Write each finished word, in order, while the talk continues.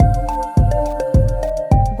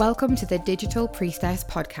Welcome to the Digital Priestess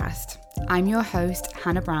podcast. I'm your host,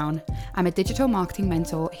 Hannah Brown. I'm a digital marketing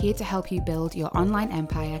mentor here to help you build your online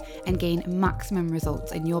empire and gain maximum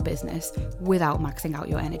results in your business without maxing out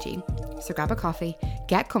your energy. So grab a coffee,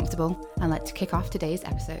 get comfortable, and let's kick off today's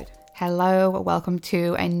episode. Hello, welcome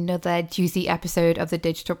to another juicy episode of the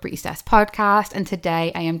Digital Priestess podcast. And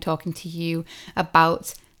today I am talking to you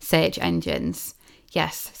about search engines.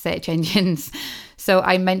 Yes, search engines. So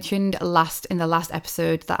I mentioned in the last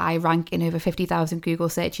episode that I rank in over 50,000 Google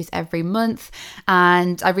searches every month.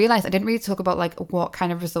 And I realized I didn't really talk about what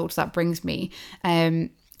kind of results that brings me.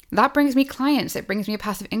 That brings me clients. It brings me a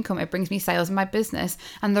passive income. It brings me sales in my business.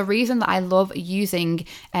 And the reason that I love using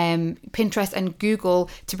Pinterest and Google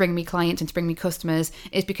to bring me clients and to bring me customers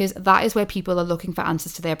is because that is where people are looking for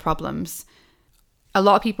answers to their problems. A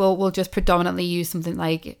lot of people will just predominantly use something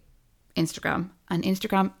like Instagram, and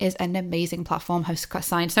Instagram is an amazing platform. I've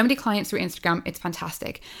signed so many clients through Instagram. It's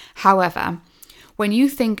fantastic. However, when you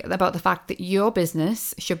think about the fact that your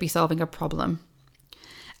business should be solving a problem,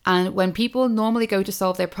 and when people normally go to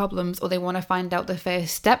solve their problems or they want to find out the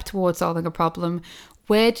first step towards solving a problem,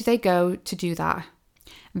 where do they go to do that?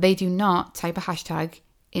 They do not type a hashtag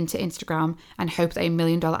into Instagram and hope that $1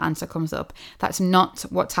 million answer comes up. That's not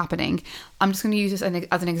what's happening. I'm just going to use this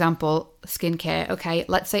as an example. Skincare. Okay,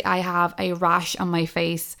 let's say I have a rash on my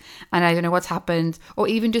face and I don't know what's happened, or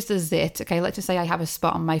even just a zit. Okay, let's just say I have a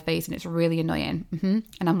spot on my face and it's really annoying.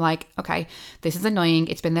 And I'm like, okay, this is annoying.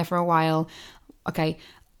 It's been there for a while. Okay,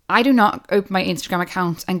 I do not open my Instagram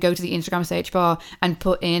account and go to the Instagram search bar and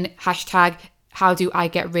put in hashtag how do I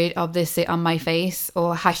get rid of this zit on my face,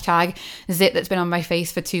 or hashtag zit that's been on my face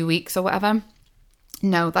for 2 weeks or whatever.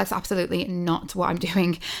 No, that's absolutely not what I'm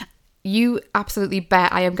doing. You absolutely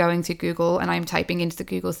bet I am going to Google and I'm typing into the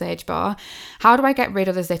Google search bar, how do I get rid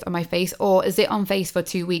of the zit on my face, or zit on face for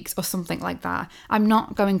 2 weeks, or something like that. I'm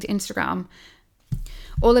not going to Instagram.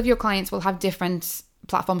 All of your clients will have different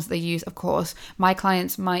platforms that they use, of course. My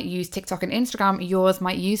clients might use TikTok and Instagram, yours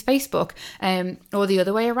might use Facebook, or the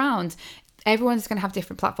other way around. Everyone's going to have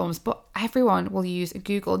different platforms, but everyone will use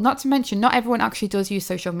Google. Not to mention, not everyone actually does use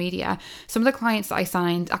social media. Some of the clients that I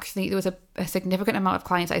signed, actually, there was a significant amount of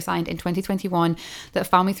clients I signed in 2021 that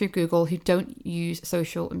found me through Google who don't use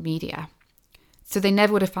social media. So they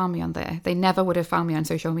never would have found me on there. They never would have found me on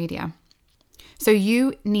social media. So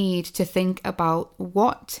you need to think about,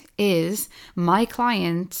 what is my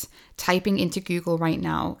client typing into Google right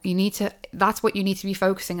now? That's what you need to be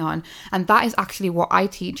focusing on. And that is actually what I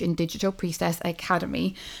teach in Digital Priestess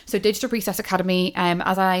Academy. So Digital Priestess Academy,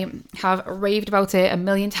 as I have raved about it a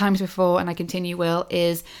million times before, and I continue will,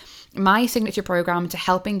 is my signature program to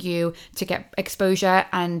helping you to get exposure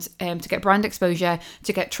and to get brand exposure,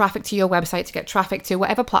 to get traffic to your website, to get traffic to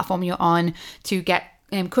whatever platform you're on, to get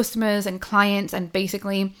customers and clients, and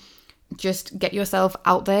basically just get yourself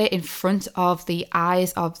out there in front of the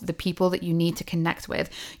eyes of the people that you need to connect with.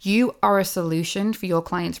 You are a solution for your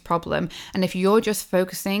client's problem. And if you're just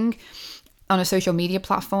focusing on a social media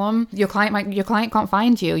platform, your client can't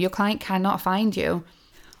find you. Your client cannot find you.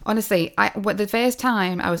 Honestly, the first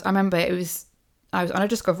time I was on a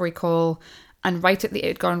discovery call, and it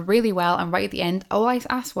had gone really well, and right at the end, all I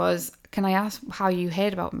asked was, can I ask how you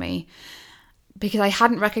heard about me? Because I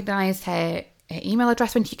hadn't recognized her email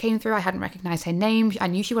address when she came through. I hadn't recognized her name. I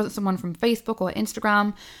knew she wasn't someone from Facebook or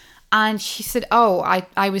Instagram. And she said,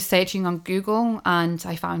 I was searching on Google and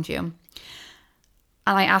I found you.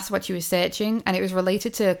 And I asked what she was searching, and it was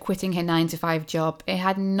related to quitting her 9-to-5 job. It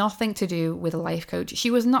had nothing to do with a life coach. She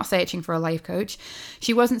was not searching for a life coach.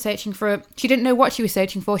 She didn't know what she was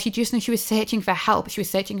searching for. She just knew she was searching for help. She was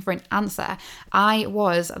searching for an answer. I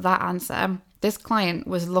was that answer. This client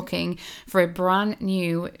was looking for a brand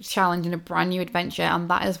new challenge and a brand new adventure, and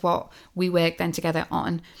that is what we worked then together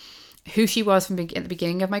on. Who she was at the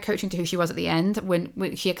beginning of my coaching to who she was at the end,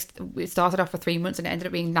 when she started off for 3 months and it ended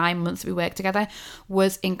up being 9 months that we worked together,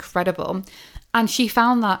 was incredible. And she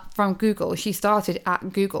found that from Google. She started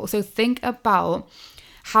at Google. So think about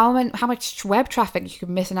how much web traffic you could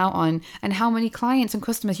be missing out on, and how many clients and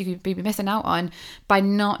customers you could be missing out on by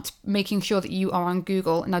not making sure that you are on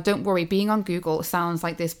Google. Now, don't worry, being on Google sounds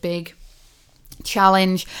like this big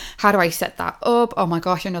challenge. How do I set that up? Oh my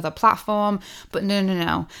gosh, another platform. But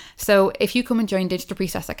no. So if you come and join Digital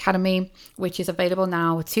Priestess Academy, which is available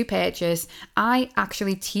now to purchase, I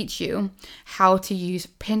actually teach you how to use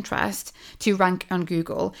Pinterest to rank on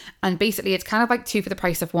Google. And basically it's kind of like 2 for the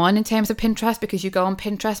price of 1 in terms of Pinterest, because you go on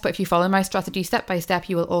Pinterest, but if you follow my strategy step by step,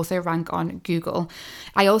 you will also rank on Google.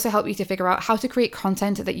 I also help you to figure out how to create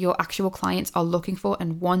content that your actual clients are looking for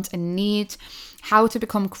and want and need, how to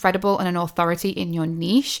become credible and an authority specialty in your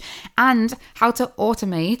niche, and how to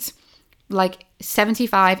automate like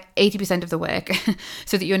 75-80% of the work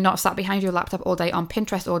so that you're not sat behind your laptop all day on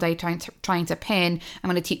Pinterest all day trying to pin. I'm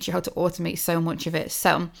going to teach you how to automate so much of it.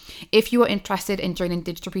 So if you are interested in joining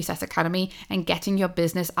Digital Priestess Academy and getting your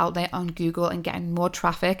business out there on Google and getting more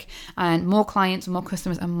traffic and more clients, more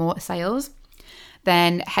customers and more sales,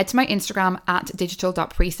 then head to my Instagram at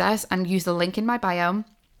digital.priestess and use the link in my bio.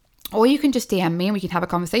 Or you can just DM me and we can have a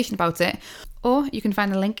conversation about it. Or you can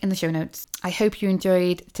find the link in the show notes. I hope you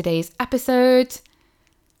enjoyed today's episode.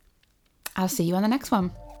 I'll see you on the next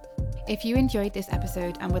one. If you enjoyed this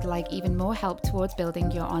episode and would like even more help towards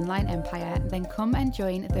building your online empire, then come and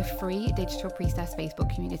join the free Digital Priestess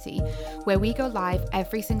Facebook community, where we go live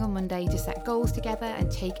every single Monday to set goals together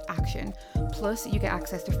and take action. Plus, you get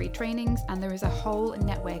access to free trainings, and there is a whole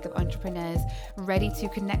network of entrepreneurs ready to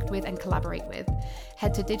connect with and collaborate with.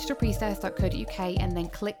 Head to digitalpriestess.co.uk and then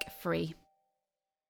click free.